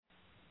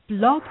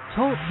Blog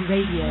Talk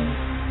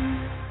Radio.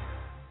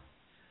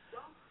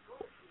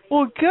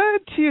 Well,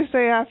 good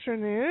Tuesday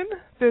afternoon.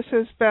 This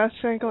is Beth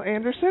Schenkel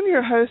Anderson,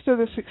 your host of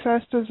the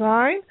Success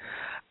Design.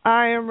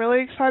 I am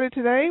really excited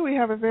today. We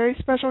have a very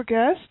special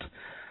guest.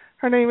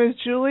 Her name is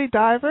Julie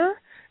Diver,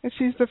 and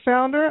she's the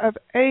founder of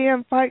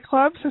AM Fight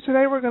Club. So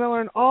today we're going to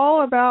learn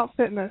all about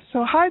fitness.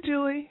 So hi,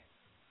 Julie.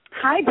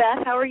 Hi,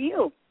 Beth. How are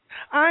you?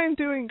 I'm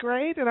doing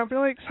great, and I'm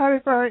really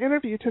excited for our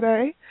interview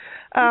today.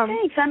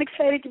 Thanks. I'm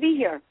excited to be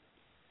here.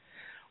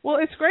 Well,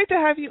 it's great to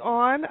have you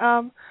on.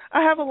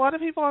 I have a lot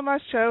of people on my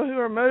show who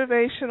are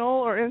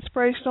motivational or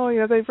inspirational. You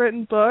know, they've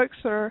written books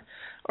or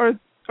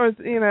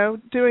you know,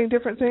 doing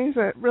different things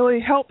that really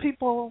help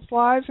people's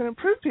lives and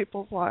improve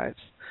people's lives.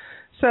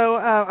 So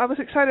I was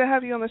excited to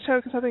have you on the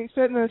show because I think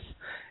fitness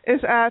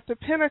is at the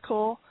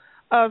pinnacle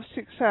of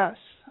success.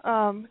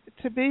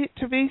 To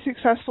be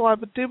successful, I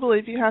do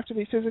believe you have to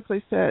be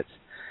physically fit,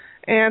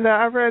 and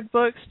I've read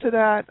books to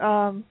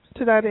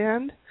that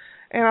end.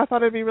 And I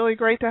thought it would be really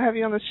great to have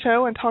you on the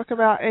show and talk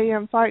about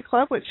AM Fight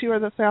Club, which you are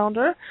the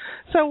founder.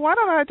 So why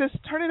don't I just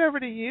turn it over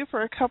to you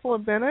for a couple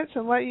of minutes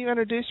and let you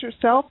introduce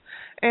yourself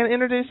and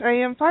introduce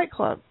AM Fight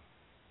Club.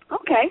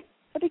 Okay,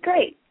 that'd be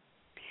great.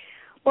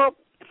 Well,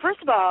 first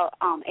of all,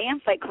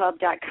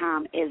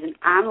 amfightclub.com is an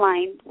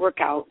online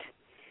workout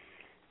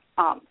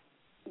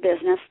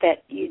business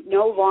that you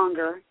no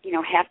longer,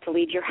 have to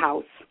leave your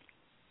house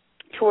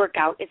to work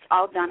out. It's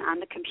all done on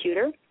the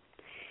computer.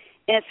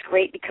 And it's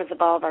great because of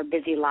all of our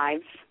busy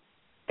lives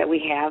that we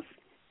have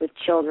with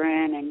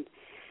children and,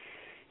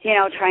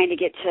 trying to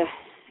get to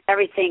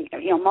everything,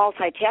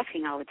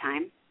 multitasking all the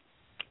time.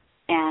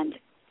 And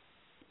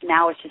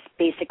now it's just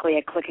basically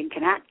a click and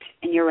connect,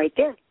 and you're right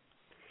there.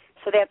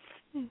 So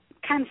that's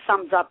kind of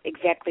sums up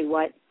exactly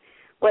what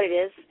it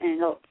is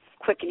in a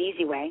quick and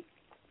easy way.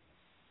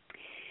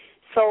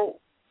 So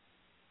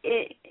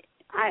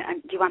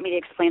do you want me to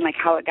explain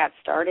how it got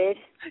started?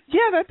 Yeah,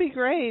 that'd be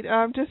great.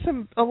 Just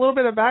a little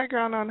bit of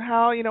background on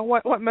how,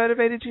 what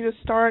motivated you to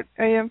start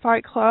AM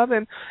Fight Club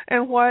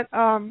and what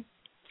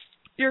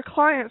your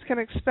clients can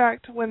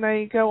expect when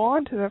they go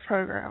on to the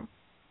program.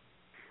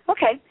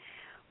 Okay.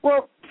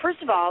 Well,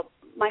 first of all,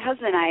 my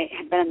husband and I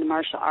had been in the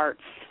martial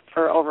arts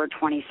for over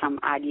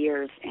 20-some-odd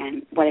years,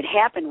 and what had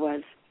happened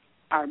was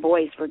our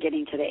boys were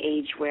getting to the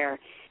age where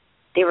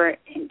they were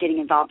getting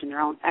involved in their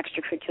own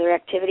extracurricular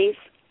activities.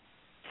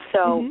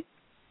 So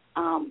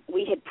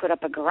we had put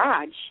up a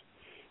garage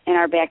in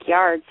our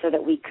backyard so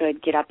that we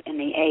could get up in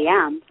the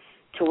AM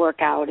to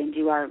work out and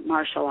do our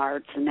martial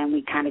arts, and then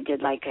we kind of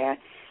did a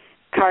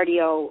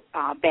cardio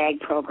bag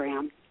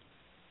program,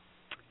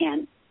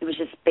 and it was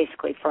just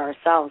basically for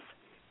ourselves.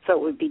 So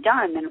it would be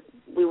done, and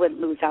we wouldn't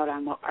lose out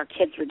on what our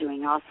kids were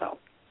doing also.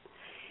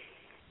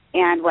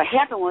 And what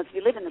happened was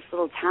we live in this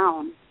little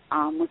town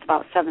with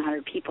about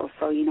 700 people,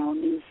 so,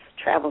 news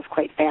travels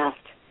quite fast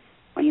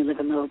when you live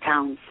in little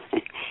towns.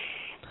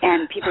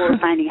 And people were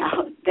finding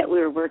out that we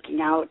were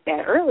working out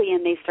that early,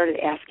 and they started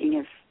asking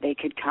if they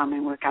could come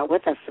and work out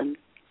with us. And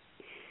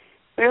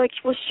we were like,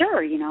 well,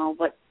 sure,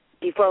 but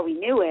before we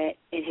knew it,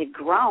 it had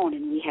grown,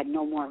 and we had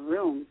no more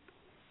room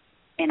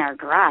in our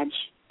garage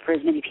for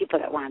as many people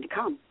that wanted to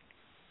come.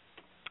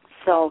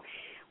 So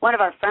one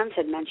of our friends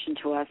had mentioned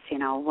to us,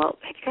 well,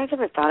 have you guys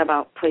ever thought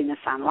about putting this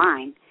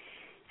online?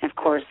 And, of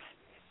course,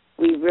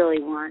 we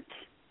really weren't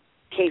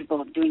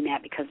capable of doing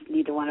that because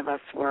neither one of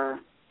us were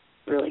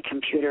really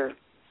computer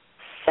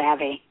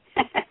savvy.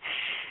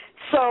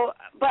 So,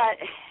 but,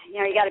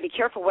 you got to be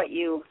careful what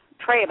you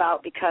pray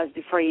about because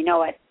before you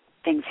know it,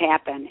 things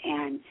happen,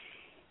 and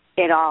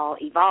it all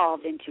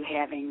evolved into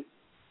having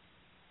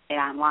it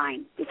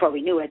online. Before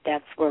we knew it,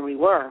 that's where we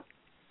were.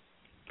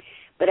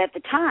 But at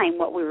the time,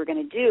 what we were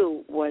going to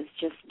do was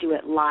just do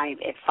it live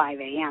at 5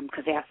 a.m.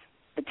 because that's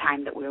the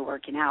time that we were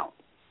working out.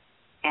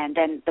 And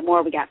then the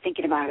more we got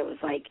thinking about it, it was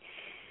like,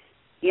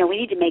 we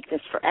need to make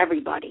this for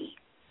everybody,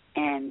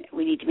 and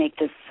we need to make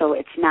this so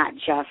it's not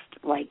just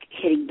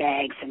hitting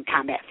bags and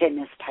combat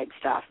fitness type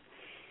stuff.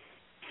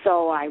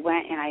 So I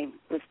went and I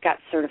got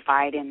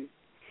certified in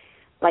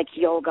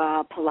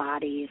yoga,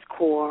 Pilates,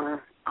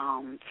 core,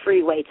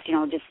 free weights,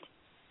 just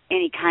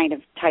any kind of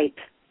type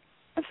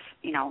of,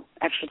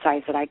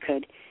 exercise that I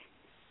could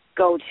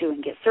go to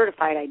and get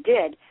certified, I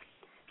did,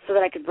 so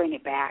that I could bring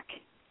it back.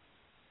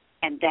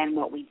 And then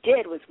what we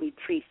did was we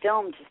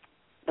pre-filmed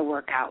the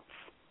workouts,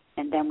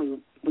 and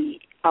then we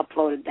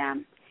uploaded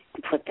them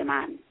and put them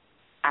on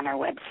our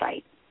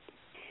website.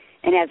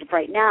 And as of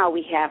right now,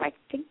 we have, I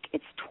think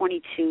it's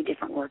 22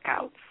 different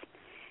workouts.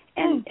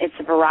 And it's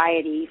a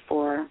variety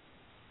for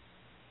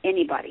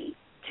anybody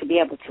to be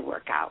able to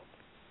work out.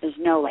 There's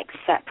no,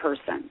 set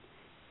person.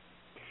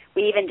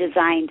 We even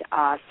designed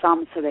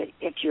some so that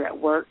if you're at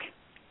work,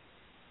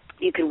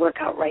 you can work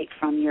out right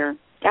from your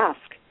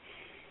desk.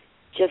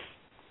 Just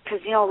because,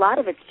 a lot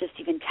of it's just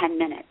even 10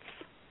 minutes,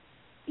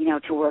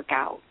 to work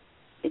out.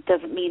 It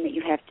doesn't mean that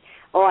you have to,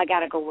 I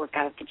got to go work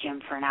out at the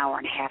gym for an hour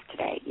and a half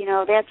today.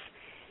 That's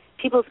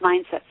people's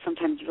mindsets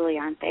sometimes really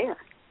aren't there.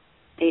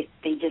 They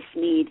just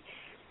need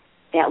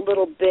that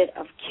little bit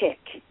of kick,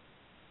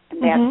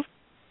 and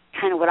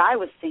kind of what I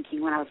was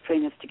thinking when I was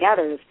putting this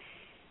together is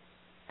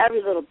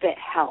every little bit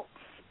helps.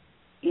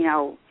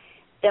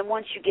 Then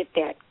once you get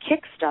that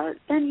kickstart,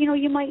 then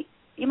you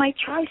might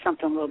try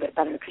something a little bit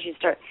better because you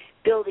start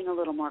building a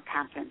little more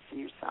confidence in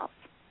yourself,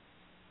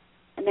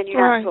 and then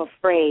you're not so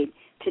afraid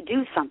to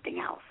do something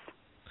else.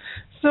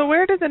 So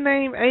where did the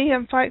name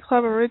AM Fight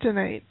Club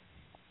originate?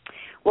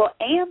 Well,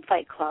 AM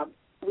Fight Club,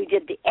 we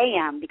did the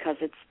AM because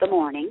it's the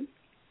morning,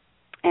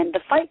 and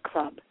the Fight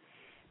Club,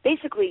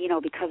 basically,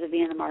 because of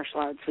being in the martial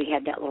arts, we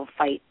had that little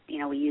fight.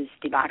 We used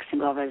the boxing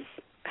glove as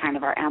kind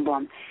of our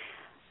emblem.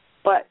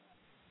 But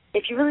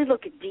if you really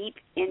look deep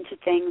into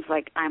things,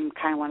 like I'm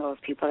kind of one of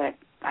those people that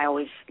I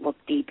always look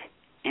deep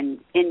and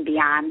in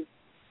beyond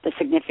the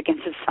significance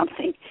of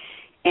something,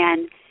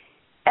 and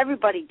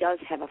everybody does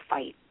have a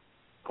fight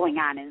going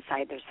on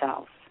inside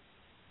themselves.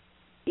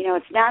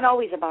 It's not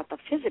always about the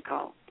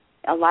physical.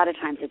 A lot of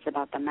times it's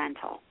about the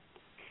mental.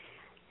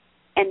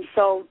 And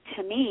so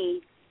to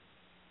me,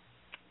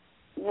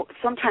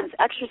 sometimes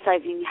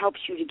exercising helps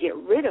you to get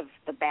rid of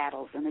the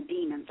battles and the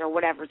demons or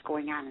whatever's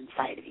going on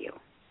inside of you.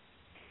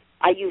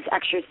 I use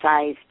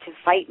exercise to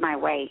fight my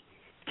way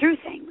through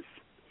things.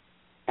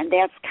 And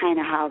that's kind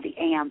of how the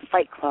AM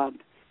Fight Club,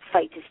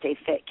 Fight to Stay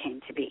Fit,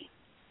 came to be.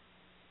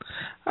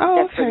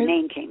 Oh, that's where the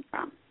name came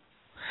from.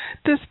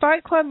 Does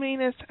Fight Club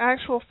mean it's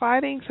actual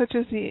fighting, such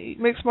as the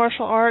mixed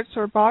martial arts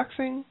or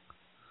boxing?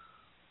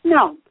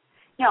 No.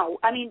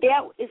 I mean,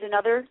 that is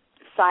another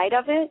side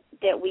of it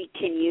that we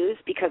can use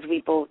because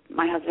we both,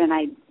 my husband and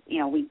I,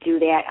 we do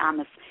that on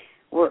this.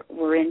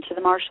 We're into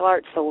the martial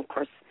arts, so of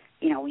course,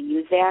 we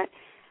use that.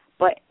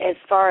 But as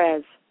far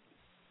as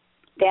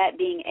that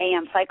being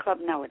AM Fight Club,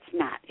 no, it's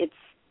not. It's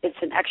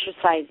an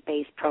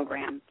exercise-based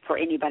program for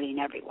anybody and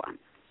everyone.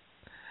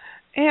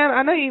 And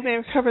I know you may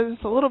have covered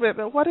this a little bit,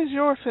 but what is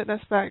your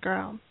fitness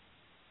background?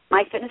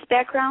 My fitness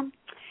background?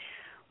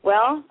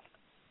 Well,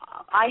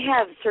 I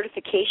have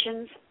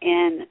certifications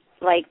in,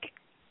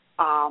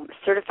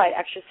 certified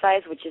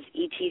exercise, which is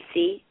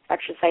ETC,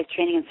 Exercise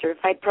Training and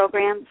Certified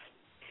Programs.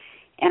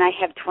 And I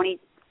have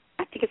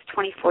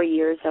 24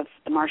 years of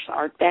the martial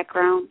art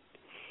background.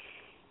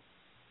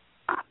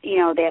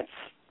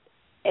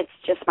 It's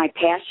just my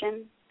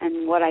passion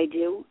and what I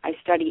do. I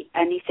study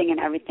anything and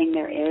everything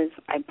there is.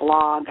 I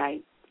blog.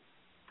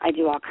 I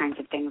do all kinds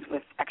of things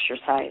with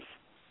exercise.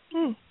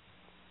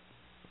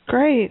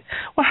 Great.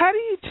 Well, how do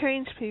you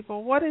change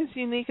people? What is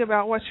unique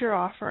about what you're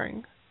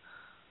offering?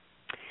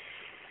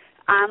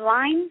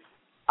 Online?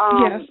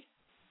 Yes.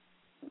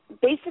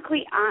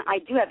 Basically, I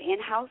do have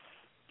in-house,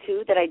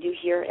 too, that I do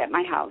here at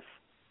my house.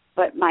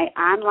 But my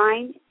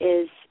online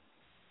is,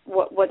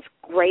 what's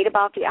great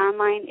about the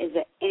online is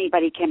that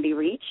anybody can be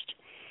reached.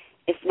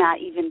 It's not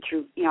even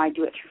through, I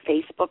do it through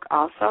Facebook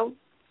also.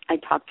 I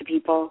talk to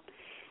people.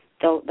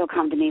 They'll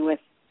come to me with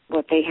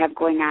what they have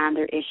going on,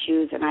 their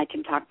issues, and I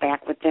can talk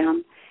back with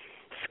them,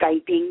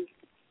 Skyping.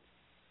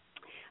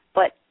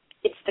 But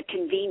it's the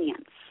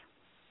convenience.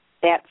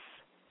 That's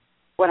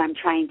what I'm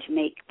trying to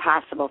make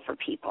possible for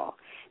people.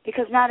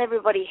 Because not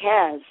everybody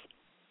has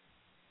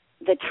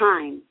the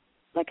time,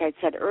 like I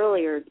said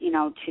earlier,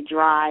 to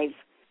drive.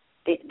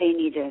 They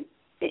need to.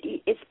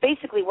 It's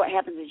basically what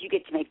happens is you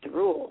get to make the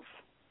rules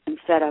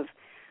instead of,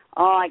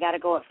 I got to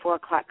go at 4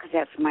 o'clock because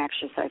that's when my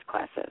exercise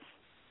class is.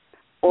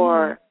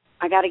 Or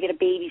I got to get a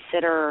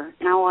babysitter.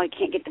 No, I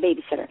can't get the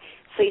babysitter.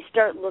 So you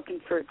start looking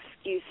for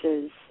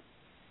excuses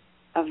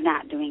of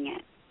not doing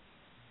it.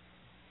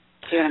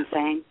 See what I'm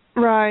saying?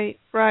 Right.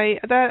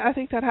 I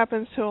think that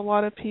happens to a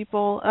lot of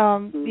people.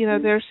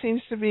 There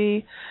seems to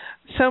be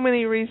so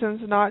many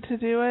reasons not to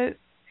do it,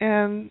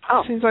 and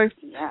it seems like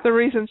the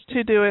reasons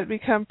to do it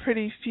become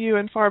pretty few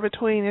and far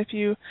between if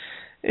you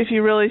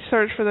really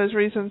search for those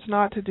reasons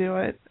not to do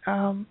it.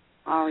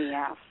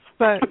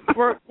 But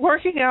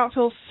working out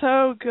feels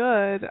so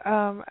good,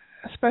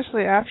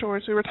 especially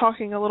afterwards. We were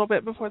talking a little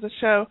bit before the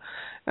show,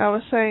 and I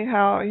was saying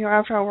how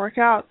after I work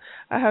out,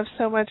 I have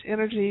so much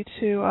energy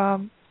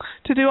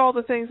to do all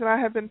the things that I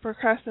have been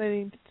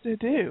procrastinating to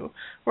do.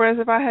 Whereas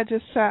if I had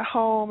just sat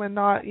home and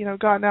not,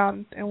 gotten out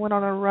and went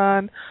on a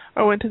run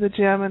or went to the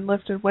gym and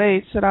lifted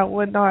weights, that I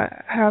would not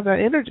have that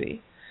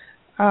energy.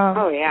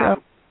 So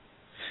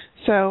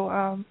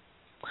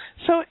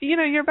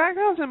your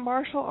background's in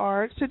martial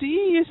arts. So do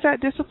you use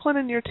that discipline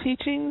in your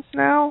teachings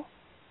now?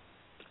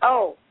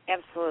 Oh,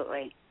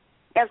 absolutely.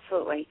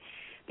 Absolutely.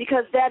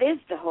 Because that is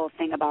the whole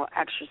thing about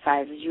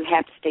exercise is you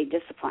have to stay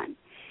disciplined.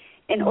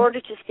 In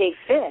order to stay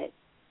fit,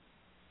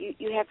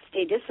 you have to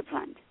stay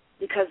disciplined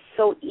because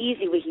so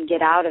easy we can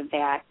get out of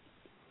that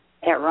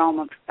realm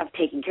of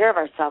taking care of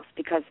ourselves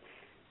because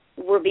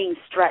we're being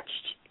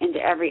stretched into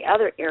every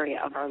other area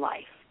of our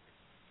life.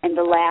 And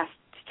the last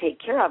to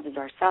take care of is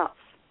ourselves.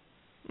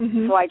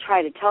 So I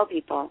try to tell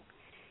people,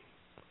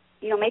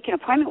 make an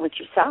appointment with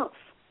yourself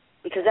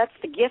because that's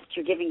the gift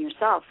you're giving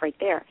yourself right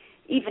there,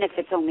 even if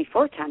it's only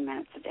for 10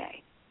 minutes a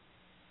day.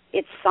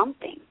 It's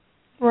something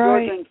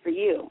you're doing for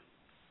you.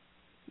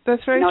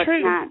 That's very true.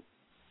 It's not.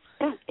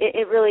 Yeah,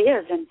 it really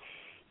is. And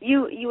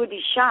you would be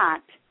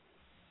shocked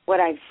what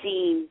I've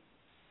seen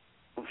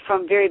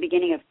from very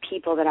beginning of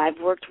people that I've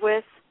worked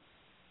with,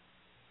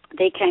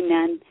 they came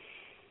in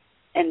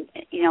and,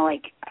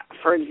 like,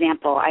 for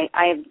example, I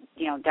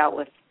have, dealt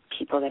with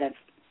people that have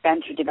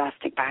been through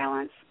domestic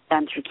violence,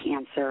 been through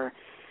cancer,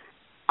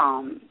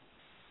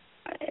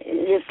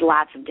 just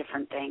lots of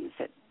different things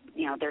that,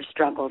 their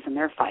struggles and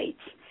their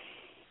fights.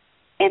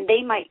 And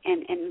they might,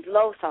 and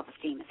low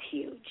self-esteem is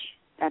huge.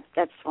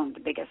 That's one of the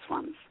biggest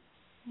ones.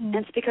 And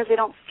it's because they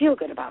don't feel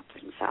good about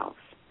themselves.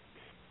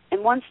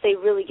 And once they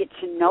really get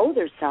to know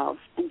themselves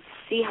and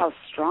see how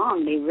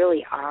strong they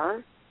really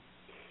are,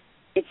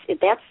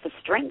 that's the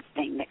strength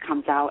thing that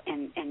comes out,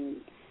 and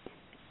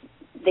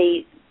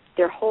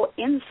their whole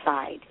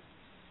inside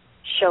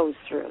shows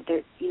through.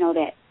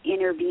 That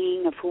inner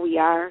being of who we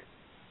are.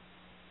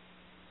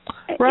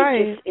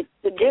 Right.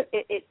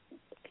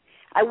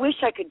 I wish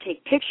I could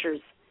take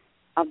pictures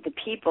of the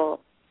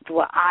people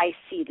where I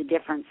see the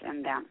difference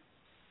in them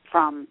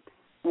from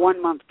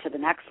one month to the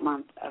next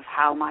month of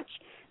how much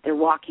they're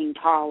walking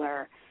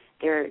taller,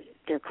 their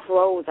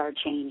clothes are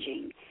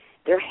changing,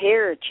 their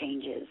hair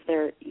changes,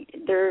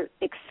 their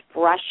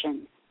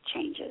expression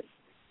changes.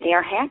 They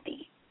are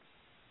happy.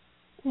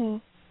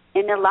 And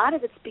a lot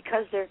of it's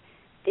because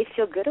they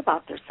feel good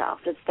about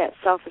themselves. It's that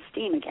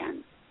self-esteem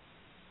again.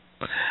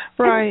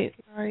 Right,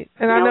 right.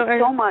 And I know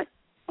so much.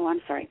 Oh,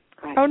 I'm sorry.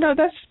 Go ahead. Oh no,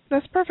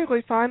 that's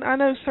perfectly fine. I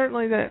know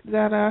certainly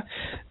that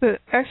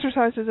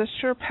exercise is a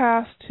sure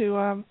path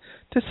to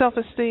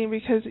self-esteem,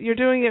 because you're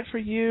doing it for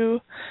you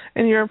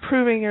and you're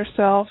improving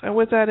yourself, and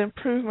with that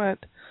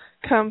improvement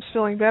comes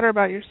feeling better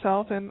about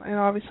yourself and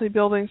obviously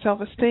building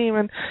self-esteem.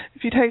 And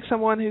if you take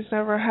someone who's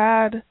never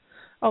had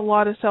a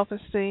lot of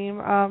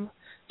self-esteem,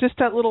 just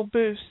that little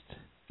boost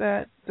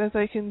that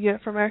they can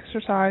get from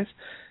exercise,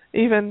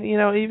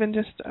 even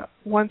just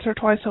once or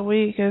twice a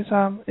week is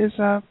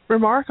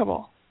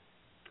remarkable.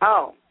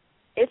 Oh,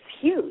 it's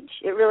huge.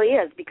 It really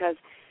is, because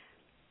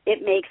it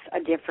makes a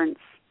difference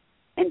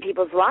in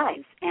people's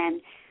lives.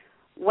 And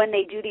when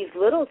they do these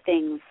little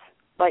things,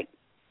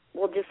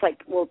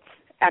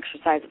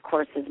 exercise, of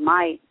course, is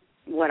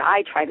what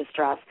I try to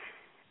stress.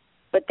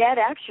 But that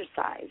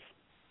exercise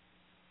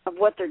of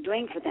what they're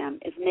doing for them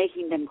is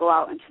making them go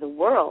out into the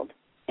world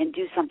and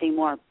do something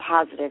more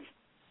positive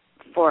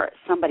for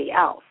somebody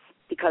else,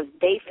 because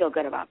they feel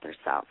good about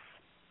themselves.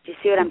 Do you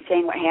see what I'm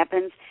saying? What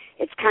happens?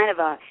 It's kind of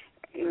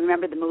you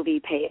remember the movie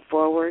Pay It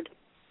Forward?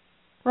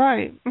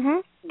 Right.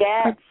 Mm-hmm.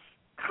 That's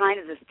kind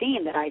of the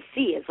theme that I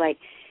see, is like,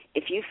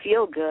 if you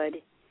feel good,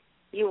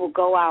 you will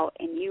go out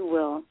and you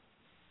will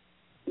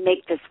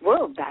make this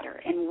world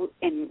better, and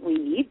we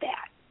need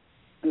that.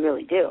 We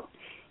really do.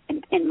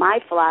 And my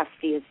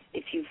philosophy is,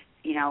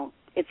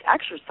 it's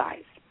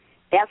exercise.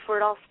 That's where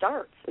it all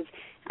starts.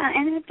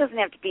 And it doesn't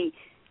have to be,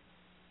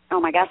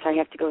 oh my gosh, I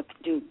have to go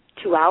do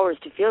 2 hours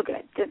to feel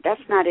good.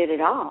 That's not it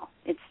at all.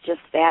 It's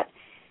just that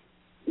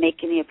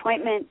making the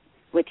appointment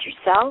with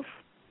yourself,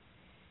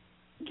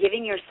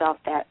 giving yourself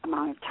that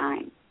amount of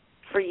time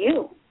for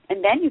you.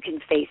 And then you can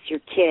face your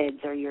kids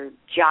or your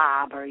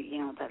job or,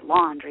 the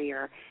laundry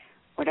or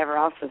whatever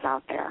else is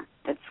out there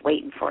that's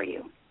waiting for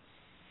you.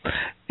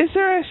 Is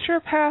there a sure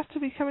path to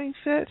becoming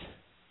fit?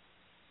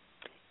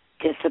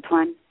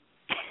 Discipline.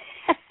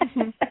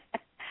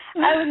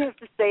 I would have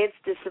to say it's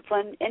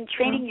discipline and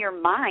training your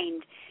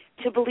mind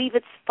to believe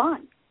it's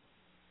fun.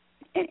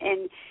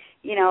 And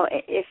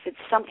if it's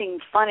something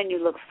fun and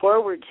you look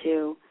forward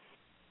to,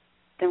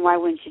 then why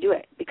wouldn't you do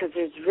it? Because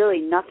there's really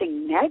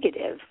nothing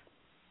negative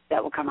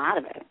that will come out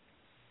of it.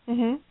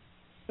 Mm-hmm.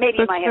 Maybe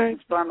you might have some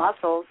sore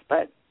muscles,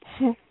 but,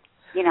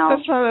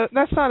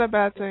 That's not a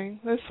bad thing.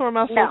 Those sore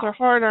muscles are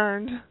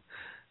hard-earned.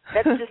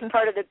 That's just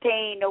part of the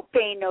pain,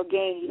 no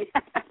gain.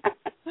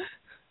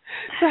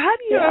 So how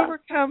do you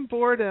overcome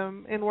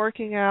boredom in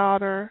working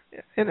out or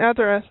in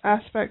other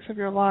aspects of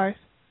your life?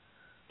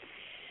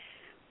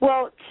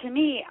 Well, to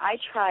me, I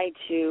try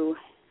to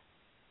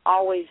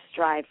always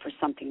strive for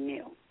something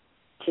new,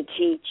 to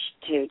teach,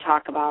 to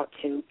talk about,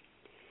 to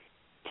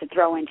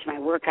throw into my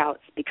workouts,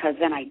 because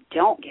then I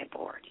don't get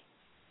bored.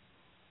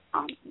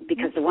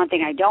 Because the one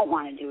thing I don't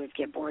want to do is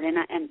get bored.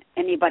 And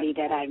anybody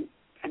that I'm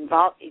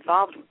involved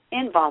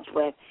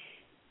with,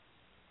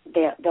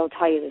 they'll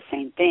tell you the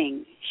same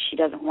thing. She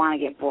doesn't want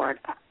to get bored.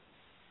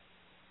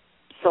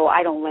 So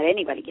I don't let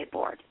anybody get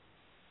bored,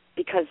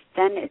 because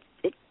then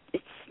it's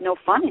no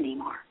fun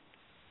anymore.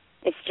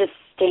 It's just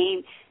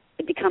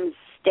it becomes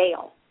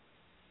stale.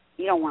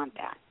 You don't want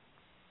that.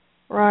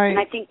 Right. And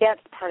I think that's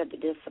part of the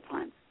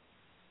discipline.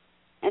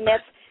 And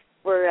that's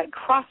where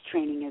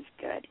cross-training is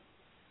good,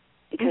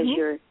 because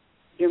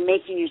you're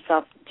making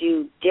yourself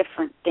do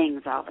different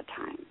things all the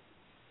time.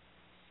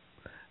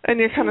 And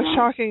you're kind of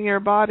shocking your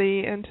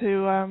body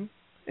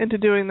into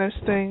doing those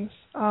things.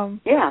 Oh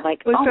my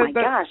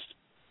gosh.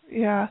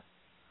 Yeah.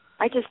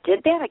 I just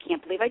did that. I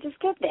can't believe I just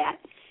did that.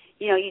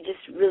 You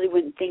just really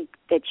wouldn't think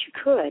that you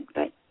could,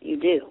 but you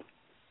do.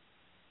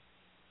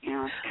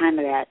 It's kind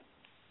of that.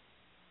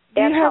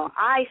 That's how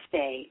I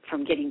stay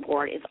from getting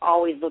bored, is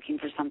always looking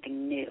for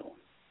something new.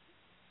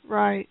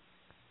 Right.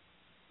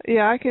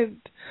 Yeah, I could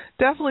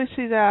definitely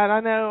see that. I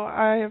know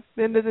I have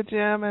been to the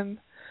gym and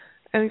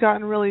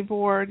gotten really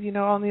bored,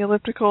 on the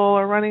elliptical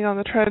or running on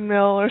the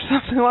treadmill or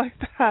something like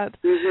that.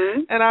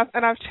 Mhm.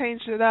 And I've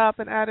changed it up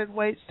and added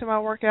weights to my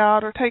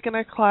workout or taken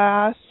a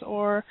class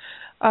or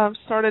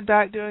started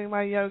back doing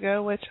my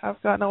yoga, which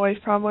I've gotten away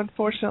from,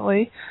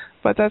 unfortunately,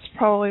 but that's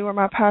probably where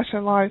my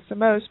passion lies the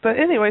most. But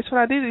anyways,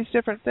 when I do these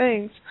different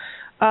things,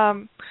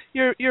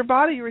 your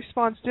body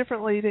responds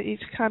differently to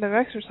each kind of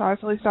exercise.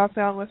 At least I've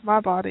found with my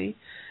body,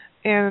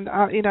 and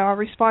I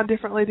respond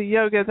differently to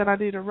yoga than I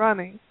do to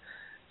running.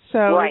 So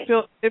right.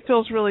 it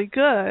feels really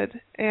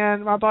good,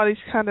 and my body's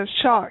kind of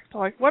shocked.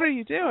 Like, what are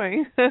you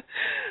doing? Yeah.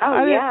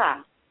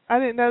 I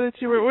didn't know that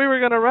we were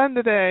going to run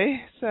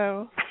today.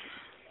 So.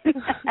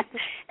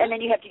 And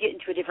then you have to get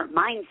into a different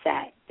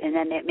mindset, and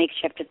then it makes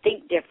you have to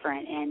think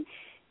different, and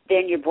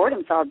then your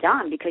boredom's all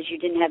done because you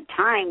didn't have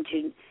time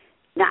to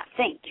not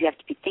think. You have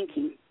to be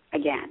thinking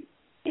again.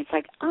 It's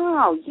like,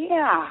 oh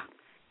yeah,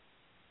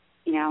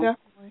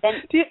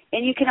 Definitely.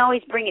 And you can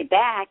always bring it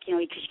back,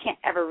 because you can't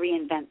ever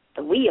reinvent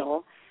the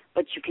wheel,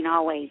 but you can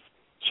always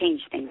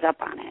change things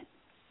up on it.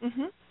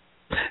 Mhm.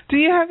 Do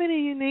you have any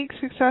unique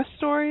success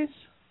stories?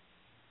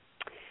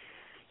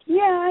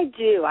 Yeah, I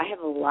do. I have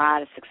a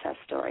lot of success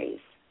stories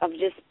of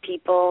just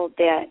people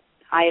that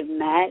I have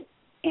met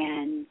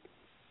and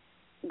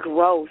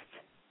growth,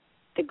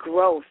 the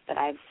growth that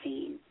I've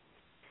seen.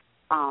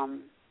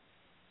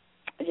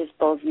 It just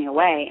blows me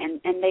away.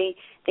 And they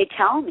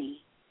tell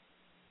me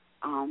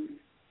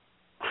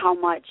how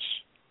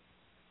much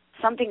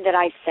something that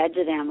I said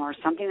to them or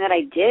something that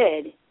I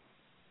did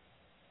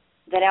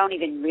that I don't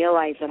even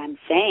realize that I'm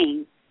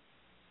saying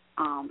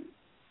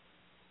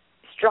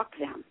struck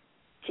them.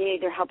 To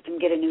either help them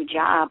get a new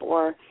job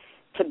or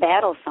to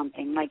battle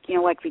something. Like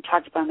we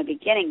talked about in the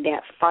beginning,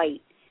 that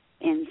fight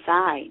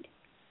inside.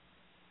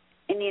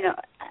 And,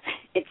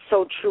 it's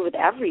so true with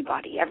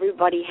everybody.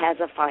 Everybody has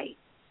a fight.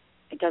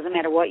 It doesn't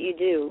matter what you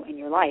do in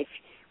your life.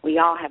 We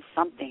all have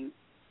something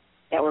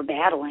that we're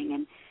battling.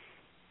 And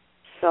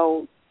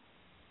so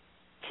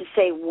to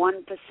say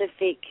one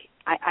specific,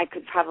 I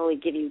could probably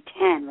give you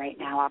 10 right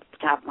now off the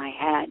top of my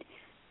head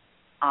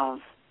of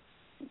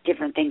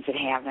different things that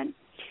happen.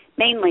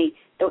 Mainly,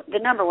 the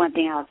number one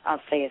thing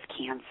I'll say is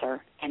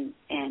cancer and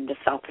the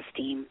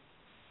self-esteem.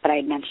 But I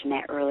had mentioned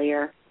that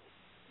earlier.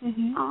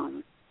 Mm-hmm.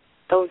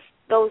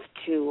 Those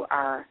two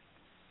are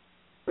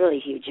really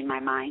huge in my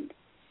mind.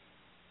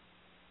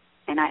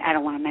 And I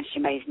don't want to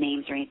mention anybody's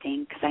names or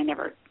anything because I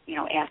never,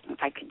 asked them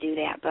if I could do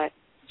that. But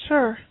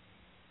sure.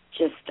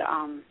 Just,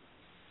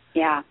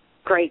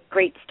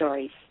 great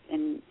stories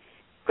and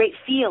great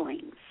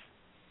feelings.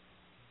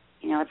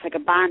 It's like a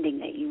bonding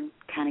that you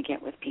kind of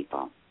get with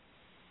people.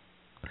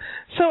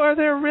 So are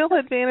there real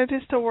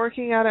advantages to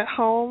working out at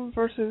home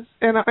versus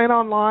and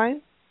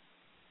online?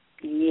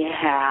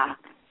 Yeah,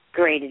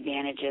 great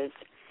advantages.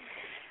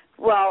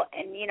 Well,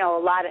 and, a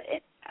lot of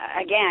it,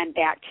 again,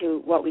 back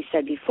to what we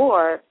said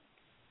before,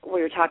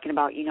 we were talking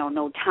about,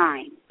 no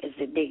time is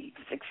the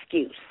biggest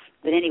excuse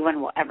that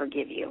anyone will ever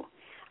give you.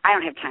 I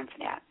don't have time for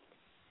that.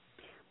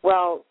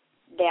 Well,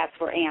 that's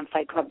where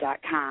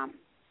amfightclub.com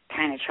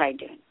kind of tried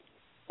doing.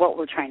 What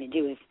we're trying to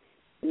do is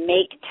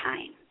make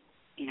time,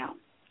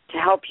 to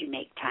help you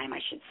make time, I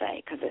should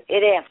say, because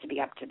it has to be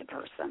up to the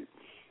person.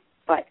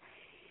 But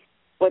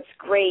what's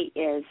great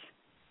is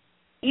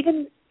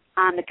even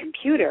on the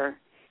computer,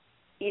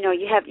 you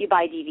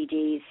buy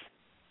DVDs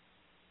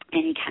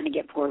and you kind of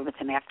get bored with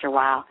them after a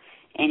while,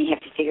 and you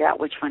have to figure out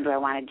which one do I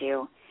want to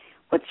do.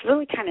 What's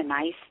really kind of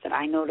nice that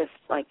I noticed,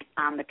 like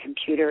on the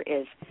computer,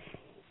 is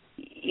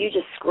you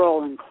just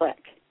scroll and click.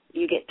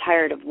 You get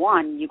tired of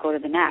one, you go to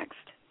the next,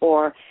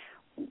 or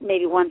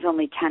maybe one's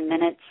only 10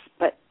 minutes,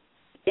 but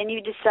then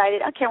you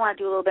decided, okay, I want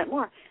to do a little bit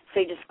more,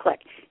 so you just click.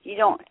 You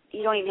don't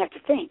even have to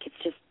think. It's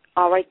just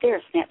all right there,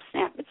 snap,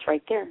 snap. It's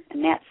right there,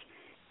 and that's,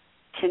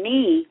 to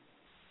me,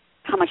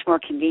 how much more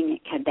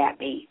convenient could that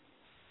be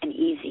and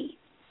easy?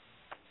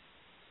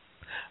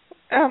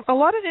 A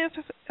lot of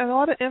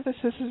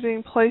emphasis is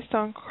being placed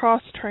on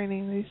cross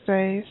training these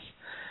days.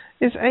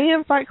 Is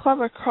AM Fight Club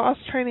a cross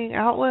training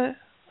outlet?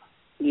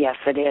 Yes,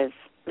 it is.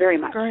 Very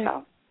much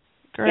so.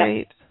 Great.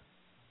 Yep.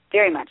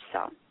 Very much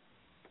so.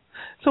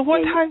 So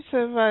what types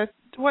of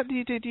what do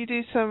you do? Do you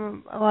do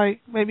some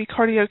like maybe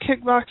cardio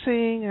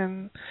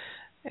kickboxing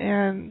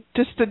and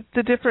just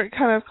the different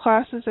kind of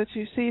classes that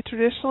you see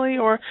traditionally,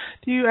 or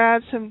do you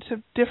add some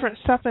different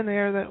stuff in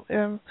there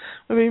that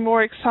would be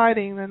more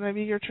exciting than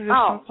maybe your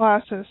traditional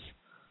classes?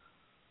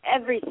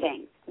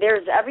 Everything.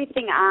 There's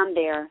everything on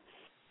there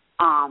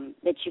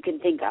that you can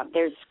think of.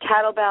 There's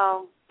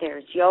kettlebell,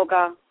 there's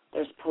yoga,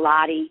 there's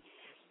Pilates,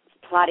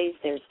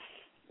 there's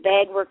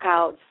bag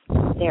workouts,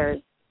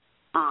 there's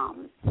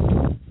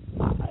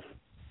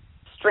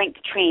strength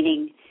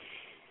training,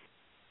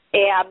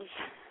 abs,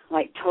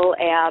 like total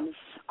abs,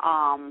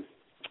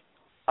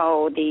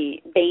 the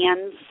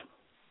bands,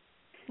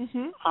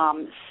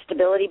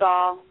 stability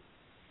ball,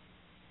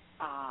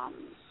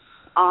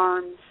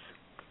 arms,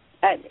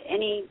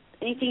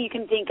 anything you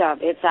can think of,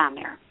 it's on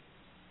there.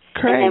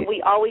 Great. And then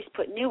we always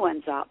put new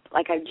ones up.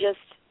 Like I just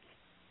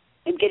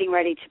am getting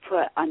ready to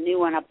put a new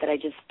one up that I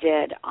just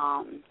did,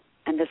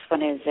 and this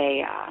one is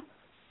a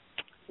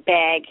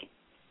bag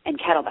and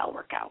kettlebell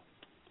workout,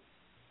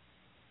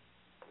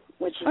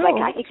 which is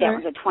I think that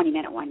one's a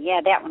 20-minute one.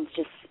 Yeah, that one's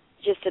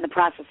just in the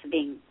process of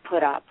being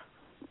put up.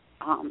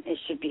 It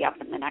should be up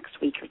in the next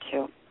week or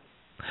two.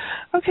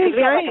 Okay,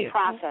 we have like a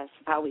process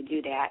of how we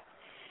do that.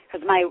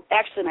 Because my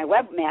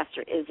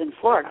webmaster is in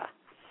Florida.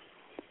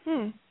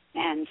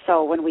 And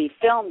so when we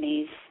film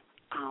these,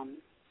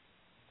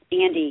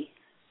 Andy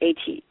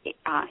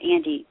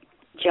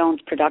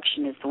Jones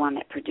Production is the one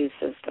that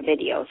produces the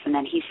videos, and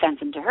then he sends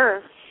them to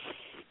her,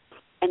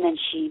 and then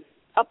she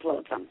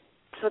uploads them.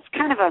 So it's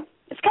kind of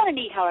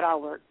neat how it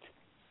all worked.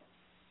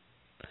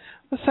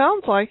 It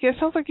sounds like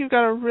you've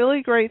got a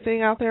really great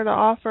thing out there to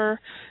offer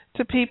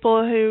to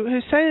people who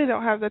say they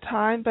don't have the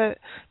time, but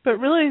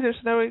really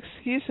there's no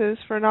excuses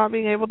for not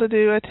being able to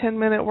do a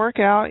 10-minute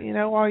workout,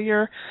 while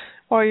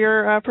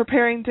you're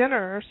preparing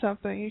dinner or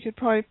something. You could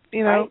probably,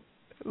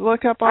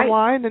 look up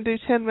online and do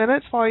 10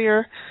 minutes while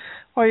you're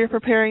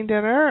preparing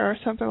dinner or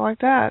something like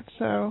that.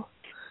 So,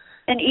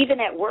 and even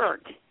at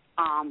work,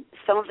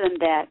 some of them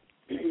that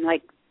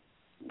like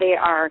they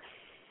are,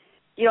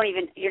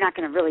 you're not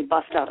going to really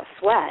bust out a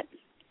sweat.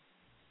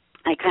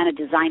 I kind of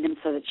designed them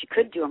so that you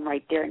could do them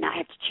right there and not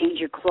have to change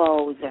your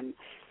clothes and,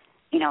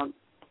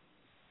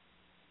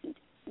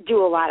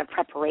 do a lot of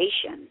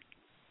preparation.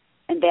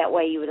 And that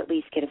way you would at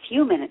least get a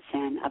few minutes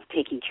in of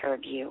taking care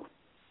of you.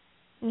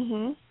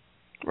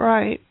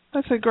 Right.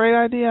 That's a great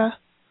idea.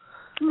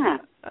 Yeah.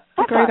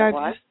 A great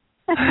idea.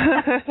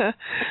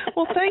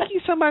 Well, thank you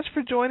so much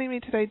for joining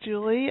me today,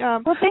 Julie.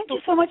 Well, thank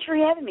you so much for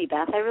having me,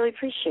 Beth. I really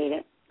appreciate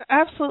it.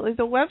 Absolutely.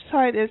 The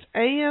website is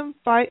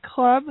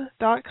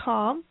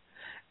amfightclub.com.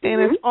 And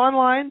it's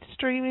online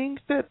streaming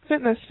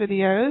fitness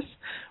videos,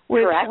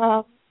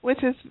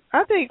 which is,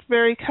 I think,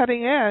 very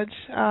cutting edge,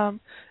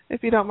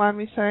 if you don't mind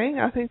me saying.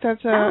 I think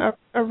that's a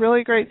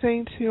really great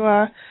thing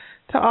to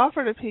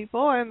offer to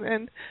people,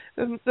 and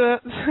the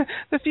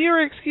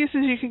fewer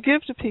excuses you can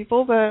give to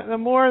people, the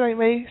more they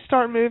may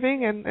start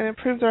moving and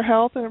improve their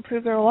health and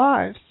improve their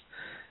lives.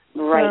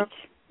 Right.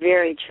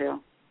 Very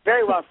true.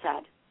 Very well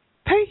said.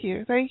 Thank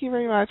you. Thank you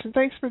very much. And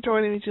thanks for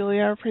joining me,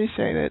 Julie. I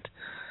appreciate it.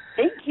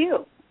 Thank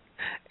you.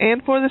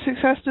 And for the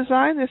Success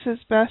Design, this is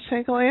Beth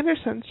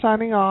Schenkel-Anderson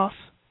signing off.